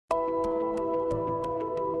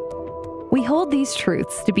We hold these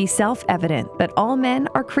truths to be self-evident that all men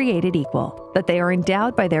are created equal, that they are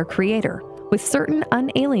endowed by their Creator with certain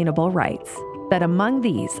unalienable rights, that among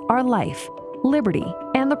these are life, liberty,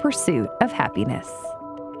 and the pursuit of happiness.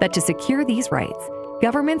 That to secure these rights,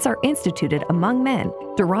 governments are instituted among men,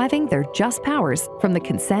 deriving their just powers from the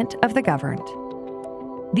consent of the governed.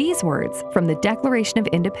 These words from the Declaration of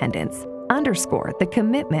Independence underscore the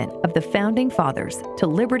commitment of the Founding Fathers to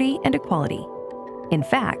liberty and equality. In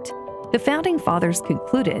fact, the Founding Fathers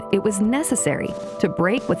concluded it was necessary to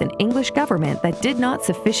break with an English government that did not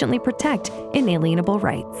sufficiently protect inalienable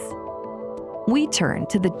rights. We turn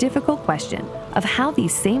to the difficult question of how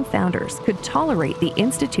these same founders could tolerate the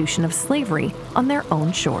institution of slavery on their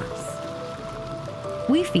own shores.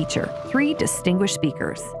 We feature 3 distinguished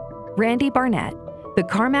speakers: Randy Barnett, the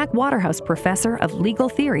Carmack Waterhouse Professor of Legal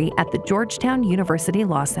Theory at the Georgetown University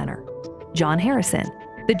Law Center; John Harrison,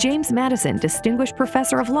 the James Madison Distinguished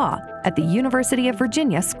Professor of Law at the University of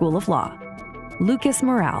Virginia School of Law; Lucas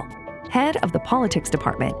Morrell, Head of the Politics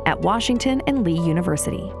Department at Washington and Lee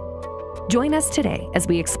University. Join us today as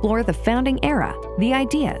we explore the founding era, the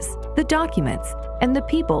ideas, the documents, and the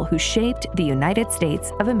people who shaped the United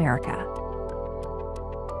States of America.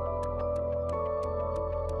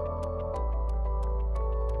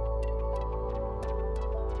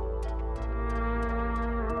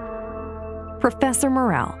 Professor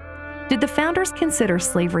Morrell, did the founders consider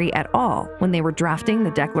slavery at all when they were drafting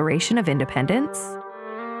the Declaration of Independence?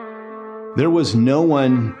 There was no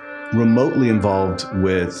one remotely involved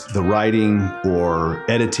with the writing or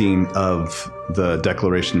editing of the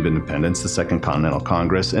Declaration of Independence, the Second Continental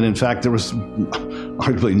Congress. And in fact, there was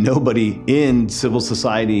arguably nobody in civil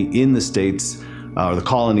society in the states or the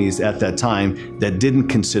colonies at that time that didn't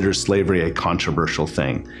consider slavery a controversial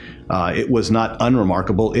thing. It was not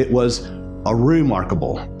unremarkable. It was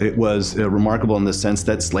remarkable. It was remarkable in the sense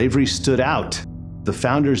that slavery stood out. The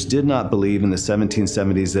founders did not believe in the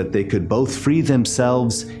 1770s that they could both free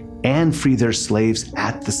themselves and free their slaves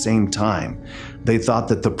at the same time. They thought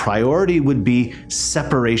that the priority would be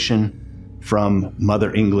separation from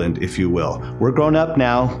Mother England, if you will. We're grown up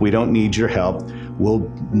now. We don't need your help. We'll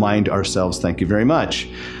mind ourselves. Thank you very much.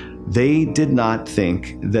 They did not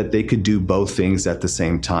think that they could do both things at the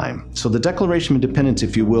same time. So the Declaration of Independence,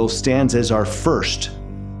 if you will, stands as our first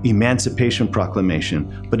Emancipation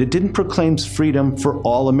Proclamation, but it didn't proclaim freedom for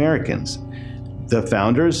all Americans. The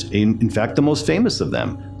founders, in fact, the most famous of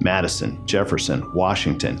them, Madison, Jefferson,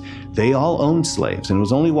 Washington, they all owned slaves. And it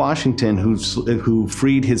was only Washington who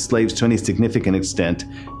freed his slaves to any significant extent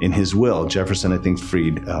in his will. Jefferson, I think,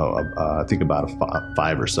 freed, about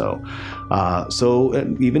 5 or so. So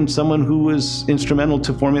even someone who was instrumental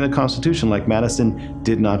to forming the Constitution, like Madison,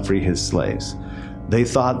 did not free his slaves. They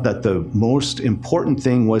thought that the most important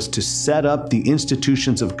thing was to set up the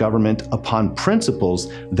institutions of government upon principles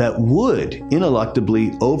that would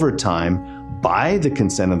ineluctably, over time, by the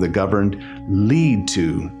consent of the governed, lead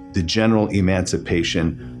to the general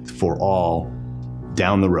emancipation for all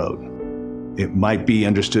down the road. It might be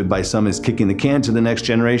understood by some as kicking the can to the next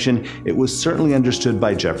generation. It was certainly understood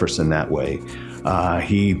by Jefferson that way.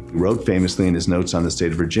 He wrote famously in his notes on the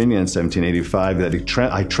state of Virginia in 1785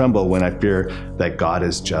 that I tremble when I fear that God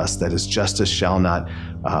is just, that his justice shall not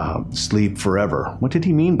sleep forever. What did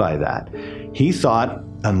he mean by that? He thought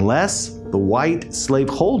unless the white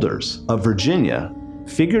slaveholders of Virginia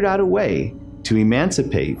figured out a way to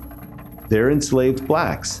emancipate their enslaved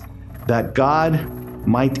blacks, that God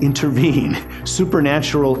might intervene,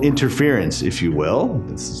 supernatural interference, if you will.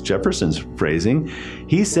 This is Jefferson's phrasing.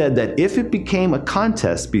 He said that if it became a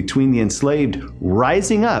contest between the enslaved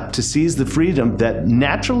rising up to seize the freedom that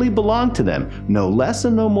naturally belonged to them, no less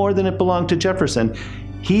and no more than it belonged to Jefferson,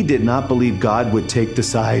 he did not believe God would take the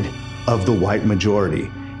side of the white majority.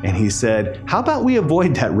 And he said, how about we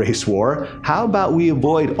avoid that race war? How about we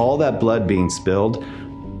avoid all that blood being spilled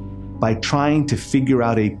by trying to figure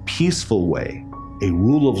out a peaceful way, a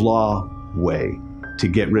rule of law way to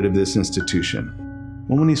get rid of this institution?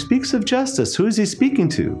 Well, when he speaks of justice, who is he speaking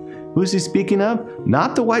to? Who is he speaking of?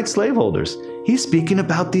 Not the white slaveholders. He's speaking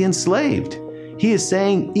about the enslaved. He is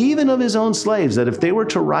saying, even of his own slaves, that if they were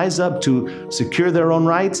to rise up to secure their own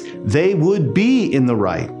rights, they would be in the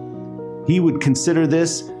right. He would consider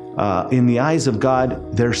this, in the eyes of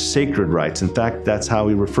God, their sacred rights. In fact, that's how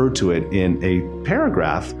he referred to it in a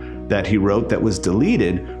paragraph that he wrote that was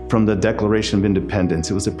deleted from the Declaration of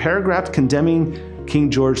Independence. It was a paragraph condemning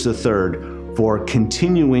King George III for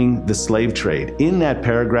continuing the slave trade. In that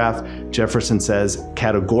paragraph, Jefferson says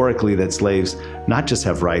categorically that slaves not just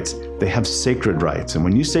have rights, they have sacred rights. And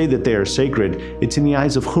when you say that they are sacred, it's in the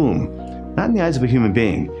eyes of whom? Not in the eyes of a human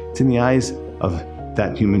being. It's in the eyes of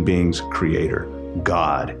that human being's creator,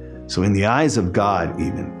 God. So in the eyes of God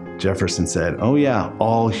even, Jefferson said, oh yeah,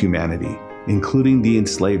 all humanity, including the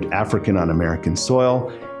enslaved African on American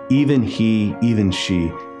soil, even he, even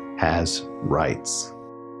she, has rights.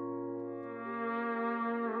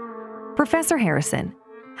 Professor Harrison,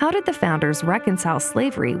 how did the founders reconcile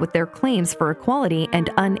slavery with their claims for equality and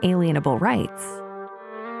unalienable rights?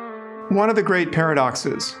 One of the great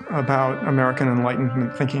paradoxes about American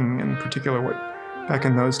Enlightenment thinking, in particular what back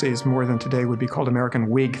in those days more than today would be called American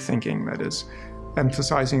Whig thinking, that is,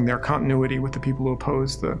 emphasizing their continuity with the people who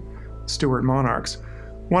opposed the Stuart monarchs.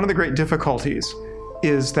 One of the great difficulties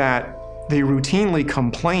is that they routinely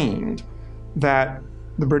complained that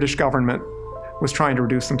the British government was trying to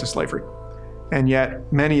reduce them to slavery, and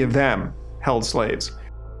yet many of them held slaves.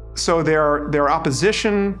 So their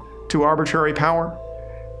opposition to arbitrary power,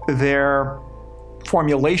 their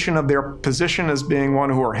formulation of their position as being one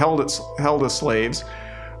who are held as slaves,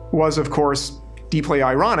 was of course deeply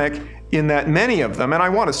ironic in that many of them, and I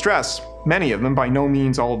want to stress many of them, by no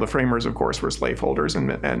means all of the framers of course were slaveholders,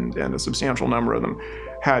 and a substantial number of them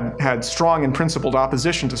had strong and principled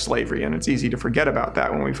opposition to slavery, and it's easy to forget about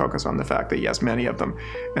that when we focus on the fact that yes, many of them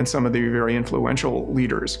and some of the very influential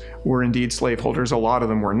leaders were indeed slaveholders, a lot of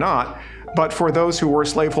them were not. But for those who were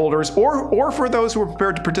slaveholders, or for those who were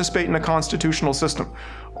prepared to participate in a constitutional system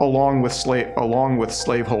along with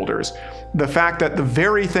slaveholders, the fact that the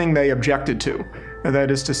very thing they objected to,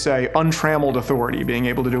 that is to say, untrammeled authority, being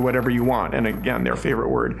able to do whatever you want, and again, their favorite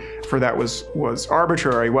word for that was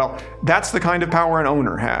arbitrary. Well, that's the kind of power an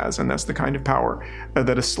owner has, and that's the kind of power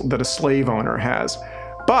that a slave owner has.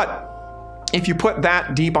 But if you put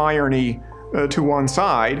that deep irony to one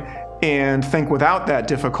side and think without that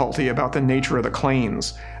difficulty about the nature of the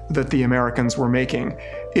claims that the Americans were making,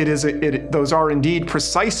 those are indeed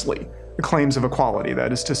precisely the claims of equality.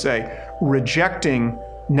 That is to say, rejecting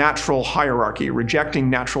natural hierarchy, rejecting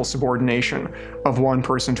natural subordination of one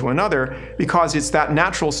person to another, because it's that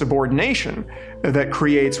natural subordination that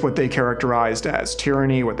creates what they characterized as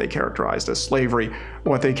tyranny, what they characterized as slavery,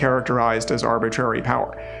 what they characterized as arbitrary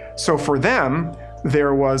power. So for them,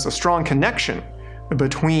 there was a strong connection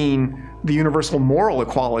between the universal moral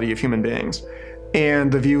equality of human beings and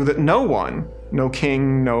the view that no one, no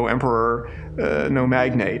king, no emperor, no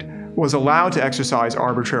magnate, was allowed to exercise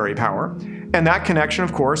arbitrary power. And that connection,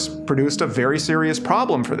 of course, produced a very serious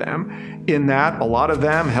problem for them, in that a lot of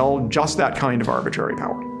them held just that kind of arbitrary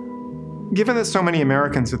power. Given that so many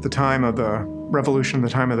Americans at the time of the Revolution, the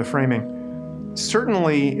time of the framing,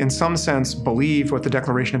 certainly in some sense believed what the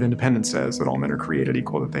Declaration of Independence says, that all men are created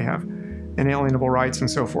equal, that they have inalienable rights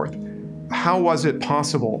and so forth, how was it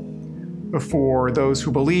possible for those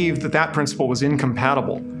who believed that that principle was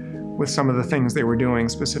incompatible with some of the things they were doing,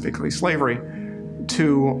 specifically slavery,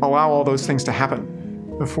 to allow all those things to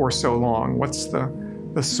happen for so long? What's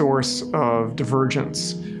the source of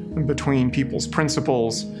divergence between people's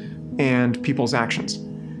principles and people's actions?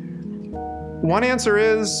 One answer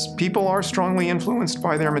is people are strongly influenced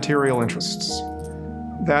by their material interests.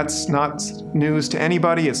 That's not news to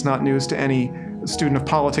anybody. It's not news to any student of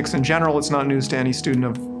politics in general. It's not news to any student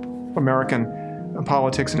of American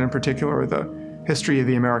politics, and in particular the history of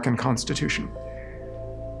the American Constitution.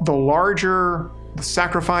 The larger the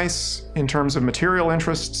sacrifice in terms of material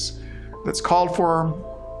interests that's called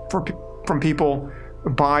from people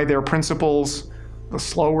by their principles, the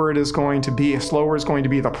slower it is going to be. Slower is going to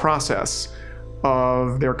be the process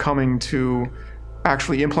of their coming to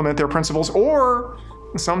actually implement their principles, or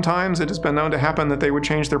sometimes it has been known to happen that they would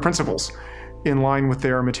change their principles in line with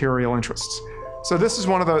their material interests. So this is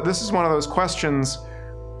one of those questions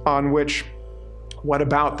on which, what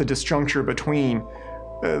about the disjuncture between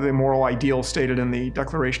the moral ideal stated in the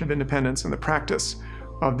Declaration of Independence and the practice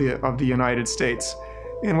of the United States,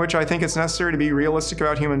 in which I think it's necessary to be realistic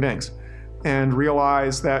about human beings and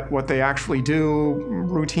realize that what they actually do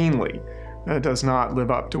routinely does not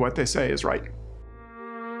live up to what they say is right.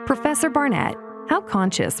 Professor Barnett, how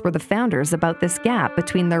conscious were the founders about this gap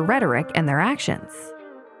between their rhetoric and their actions?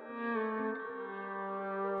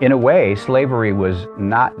 In a way, slavery was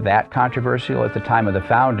not that controversial at the time of the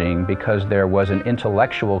founding because there was an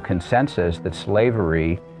intellectual consensus that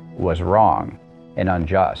slavery was wrong and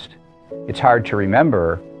unjust. It's hard to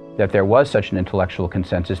remember that there was such an intellectual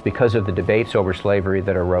consensus because of the debates over slavery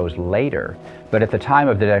that arose later. But at the time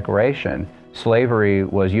of the Declaration, slavery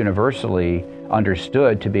was universally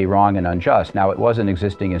understood to be wrong and unjust. Now, it was an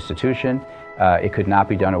existing institution. It could not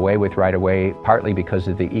be done away with right away, partly because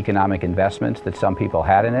of the economic investments that some people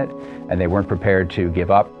had in it, and they weren't prepared to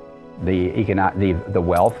give up the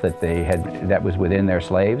wealth that they had, that was within their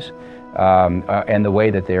slaves. and the way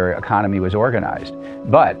that their economy was organized.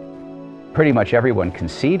 But pretty much everyone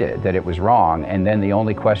conceded that it was wrong, and then the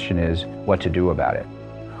only question is what to do about it.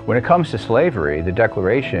 When it comes to slavery, the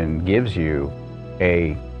Declaration gives you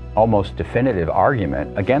a almost definitive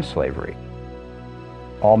argument against slavery.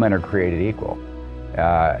 All men are created equal,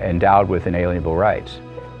 endowed with inalienable rights.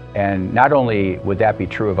 And not only would that be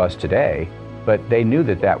true of us today, but they knew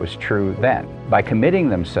that that was true then. By committing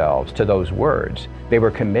themselves to those words, they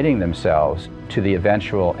were committing themselves to the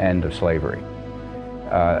eventual end of slavery.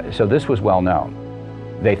 So this was well known.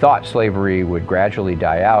 They thought slavery would gradually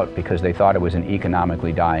die out because they thought it was an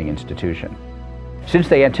economically dying institution. Since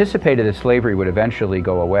they anticipated that slavery would eventually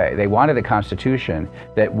go away, they wanted a constitution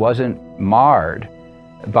that wasn't marred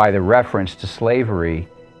by the reference to slavery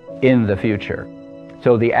in the future.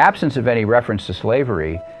 So the absence of any reference to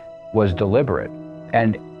slavery was deliberate.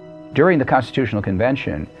 And during the Constitutional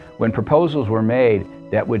Convention, when proposals were made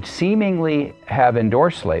that would seemingly have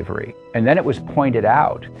endorsed slavery, and then it was pointed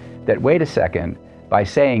out that, wait a second, by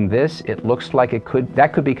saying this, it looks like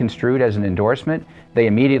that could be construed as an endorsement, they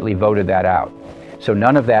immediately voted that out. So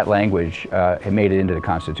none of that language made it into the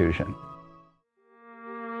Constitution.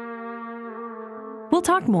 We'll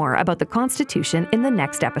talk more about the Constitution in the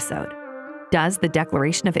next episode. Does the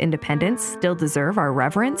Declaration of Independence still deserve our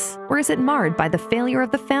reverence, or is it marred by the failure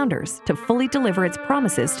of the founders to fully deliver its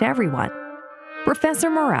promises to everyone? Professor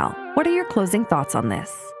Morell, what are your closing thoughts on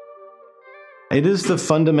this? It is the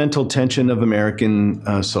fundamental tension of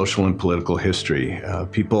American social and political history.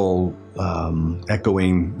 People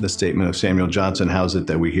echoing the statement of Samuel Johnson, how is it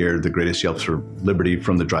that we hear the greatest yelps for liberty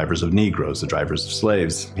from the drivers of Negroes, the drivers of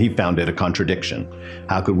slaves? He found it a contradiction.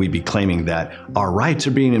 How could we be claiming that our rights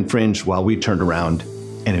are being infringed while we turned around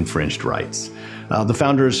and infringed rights? The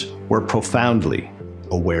founders were profoundly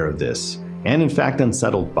aware of this and in fact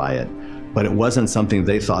unsettled by it. But it wasn't something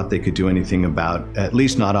they thought they could do anything about, at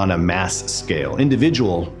least not on a mass scale.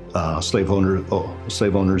 Individual slave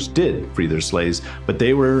owners did free their slaves, but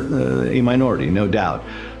they were a minority, no doubt.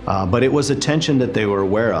 But it was a tension that they were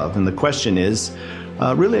aware of. And the question is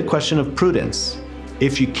really a question of prudence.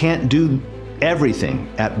 If you can't do everything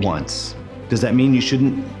at once, does that mean you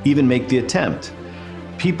shouldn't even make the attempt?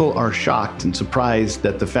 People are shocked and surprised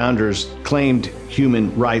that the founders claimed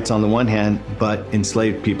human rights on the one hand, but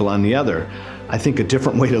enslaved people on the other. I think a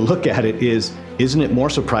different way to look at it is, isn't it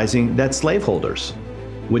more surprising that slaveholders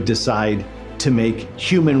would decide to make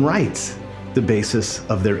human rights the basis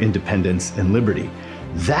of their independence and liberty?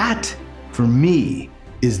 That, for me,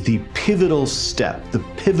 is the pivotal step, the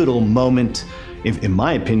pivotal moment, in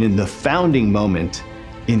my opinion, the founding moment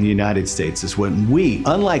in the United States is when we,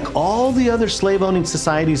 unlike all the other slave-owning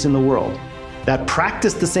societies in the world that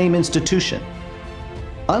practice the same institution,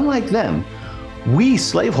 unlike them, we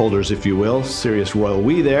slaveholders, if you will, serious royal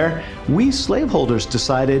we there, we slaveholders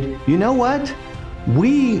decided, you know what?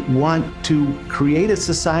 We want to create a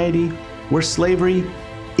society where slavery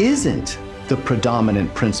isn't the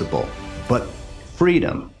predominant principle, but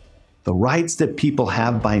freedom, the rights that people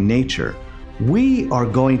have by nature. We are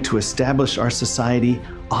going to establish our society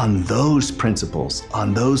on those principles,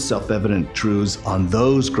 on those self-evident truths, on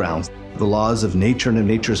those grounds, the laws of nature and of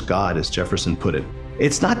nature's God, as Jefferson put it.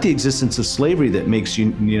 It's not the existence of slavery that makes the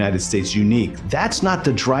United States unique. That's not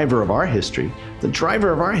the driver of our history. The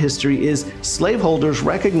driver of our history is slaveholders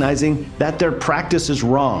recognizing that their practice is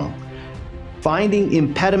wrong. Finding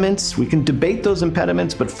impediments, we can debate those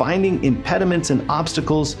impediments, but finding impediments and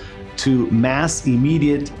obstacles to mass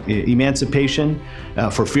immediate emancipation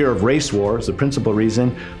for fear of race war is the principal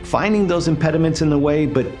reason, finding those impediments in the way,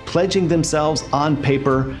 but pledging themselves on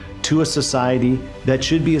paper to a society that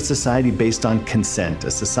should be a society based on consent,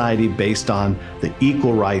 a society based on the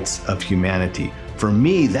equal rights of humanity. For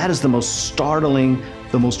me, that is the most startling,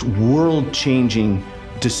 the most world-changing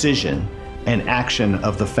decision and action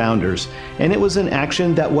of the founders. And it was an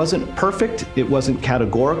action that wasn't perfect, it wasn't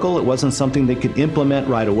categorical, it wasn't something they could implement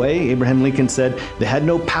right away. Abraham Lincoln said they had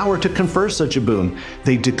no power to confer such a boon.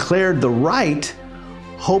 They declared the right,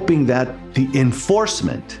 hoping that the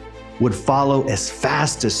enforcement would follow as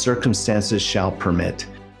fast as circumstances shall permit.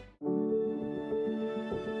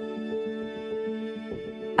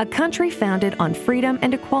 A country founded on freedom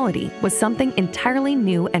and equality was something entirely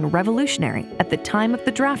new and revolutionary at the time of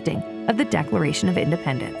the drafting of the Declaration of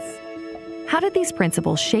Independence. How did these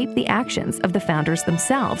principles shape the actions of the founders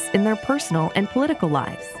themselves in their personal and political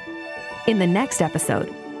lives? In the next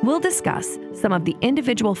episode, we'll discuss some of the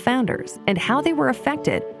individual founders and how they were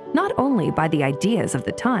affected not only by the ideas of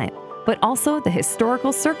the time, but also the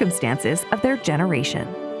historical circumstances of their generation.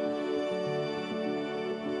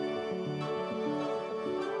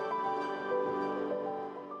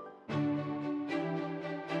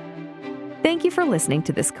 Thank you for listening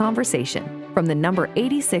to this conversation from the number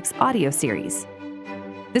 86 audio series.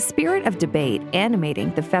 The spirit of debate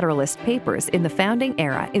animating the Federalist Papers in the founding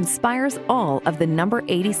era inspires all of the number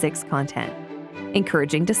 86 content,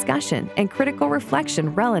 encouraging discussion and critical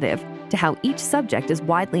reflection relative to how each subject is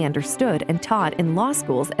widely understood and taught in law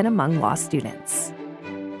schools and among law students.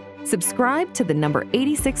 Subscribe to the number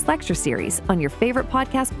 86 lecture series on your favorite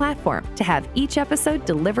podcast platform to have each episode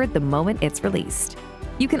delivered the moment it's released.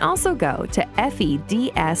 You can also go to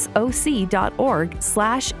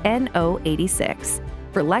fedsoc.org/NO86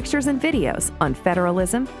 for lectures and videos on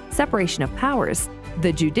federalism, separation of powers,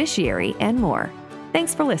 the judiciary, and more.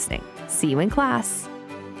 Thanks for listening. See you in class.